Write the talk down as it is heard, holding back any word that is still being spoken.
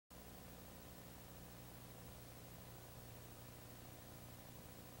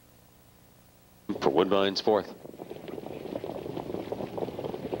Woodbine's fourth.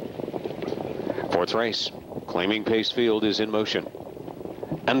 Fourth race, claiming pace field is in motion.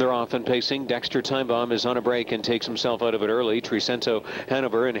 And they're off and pacing. Dexter Time Bomb is on a break and takes himself out of it early. Trecento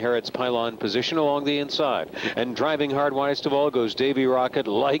Hanover inherits pylon position along the inside. And driving hard widest of all goes Davy Rocket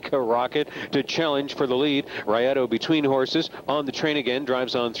like a rocket to challenge for the lead. Rayetto between horses. On the train again,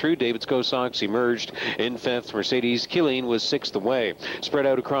 drives on through. David's GOSOX emerged in fifth. Mercedes Killeen was sixth away. Spread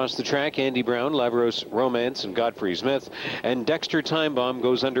out across the track, Andy Brown, Lavros Romance, and Godfrey Smith. And Dexter Time Bomb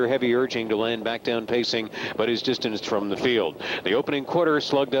goes under heavy urging to land back down pacing, but is distanced from the field. The opening quarter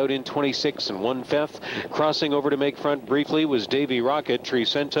slugged out in 26 and 1/5. Crossing over to make front briefly was Davy Rocket.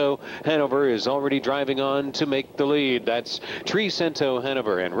 Trecento Hanover is already driving on to make the lead. That's Trecento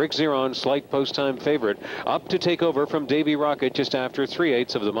Hanover, and Rick Zeron, slight post-time favorite, up to take over from Davy Rocket just after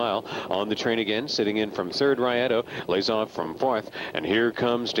 3/8 of the mile. On the train again, sitting in from third, Rayetto lays off from fourth, and here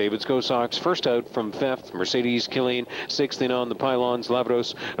comes David's GOSOX, first out from fifth. Mercedes Killeen sixth in on the pylons.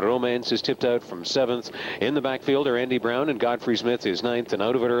 Lavros Romance is tipped out from seventh. In the backfield are Andy Brown, and Godfrey Smith is ninth, and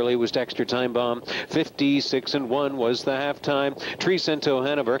out of it early was Dexter Time Bomb. 56 and 1 was the halftime. Trecento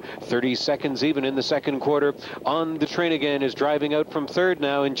Hanover 30 seconds even in the second quarter. On the train again is driving out from third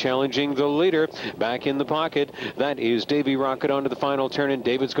now and challenging the leader. Back in the pocket, that is Davy Rocket onto the final turn, and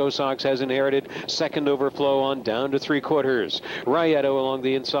David's GOSOX has inherited second overflow on down to three-quarters. Rayetto along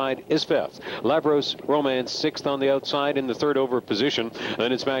the inside is fifth. Lavros Romance sixth on the outside in the third over position.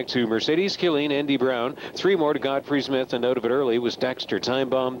 Then it's back to Mercedes Killeen, Andy Brown, three more to Godfrey Smith, and out of it early was Dexter Time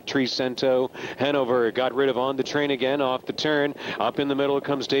Bomb. Trecento Hanover got rid of on the train again off the turn. Up in the middle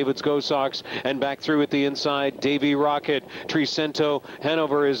comes David's GOSOX, and back through at the inside Davy Rocket. Trecento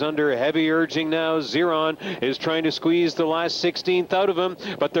Hanover is under heavy urging now. Zeron is trying to squeeze the last 16th out of him,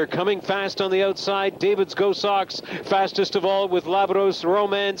 but they're coming fast on the outside. David's GOSOX fastest of all with Lavros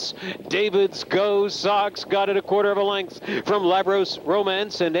Romance. David's GOSOX got it a quarter of a length from Lavros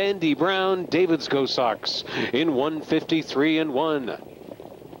Romance and Andy Brown. David's GOSOX in 1:53 and 1.